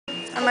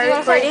Am I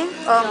recording?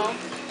 No.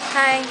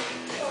 Hi.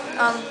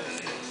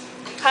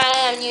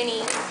 Hi, I'm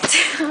Yenny.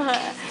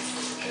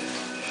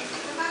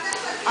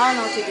 I don't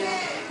know what to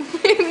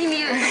do. Me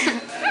neither.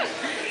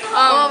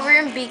 Well, we're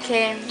in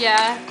BK.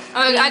 Yeah.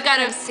 I got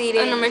a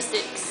seated. number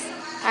 6.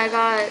 I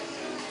got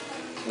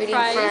medium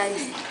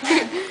fries.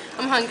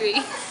 I'm hungry.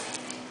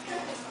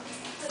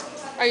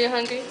 Are you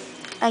hungry?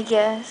 I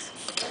guess.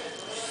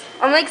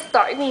 I'm like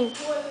starving.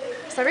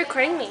 Start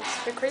recording me.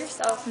 Record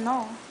yourself.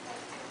 No.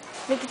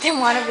 Look at them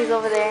wannabes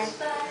over there.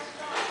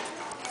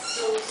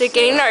 They're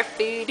getting our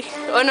food.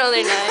 Oh no,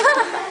 they're not.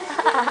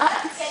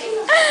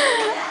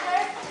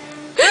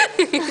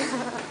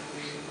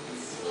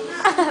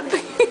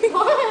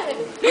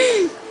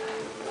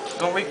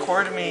 Don't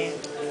record me.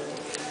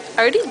 I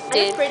already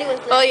did.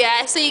 Oh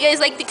yeah, so you guys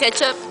like the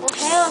ketchup? Well,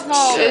 hell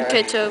no. Good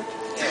ketchup.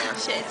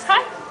 Shit.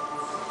 Hi.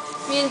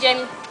 Me and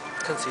Jenny.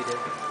 Conceited.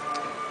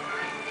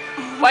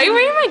 Why are you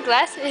wearing my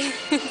glasses?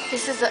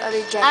 This is the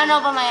other Jenny. I don't know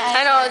about my eyes.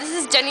 I know, this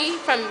is Jenny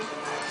from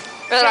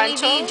Jenny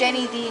Rancho. D.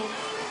 Jenny D.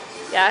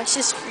 Yeah,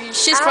 she's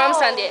from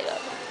San Diego.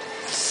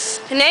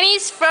 And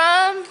Nenny's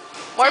from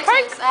Moore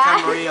Park?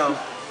 Camarillo.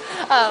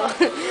 Oh,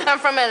 I'm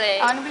from LA.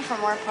 I want to be from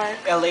Moore Park.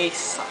 LA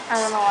sucks. I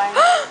don't know why.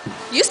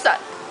 You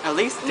suck. At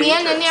least Me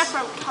and Neni are dangerous.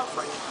 from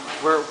California.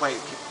 We're white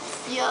people.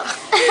 Yeah.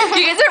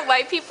 You guys are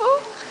white people?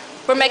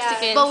 We're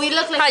Mexicans. But we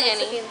look like Hi,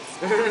 Jenny.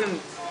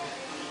 Mexicans.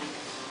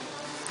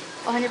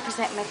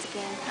 100%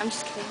 Mexican. I'm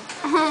just kidding.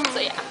 So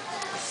yeah,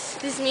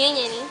 this is me and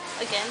Yenny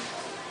again.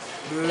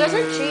 You guys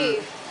are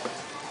cheap.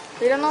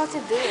 They don't know what to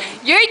do.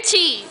 You're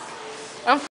cheap. I'm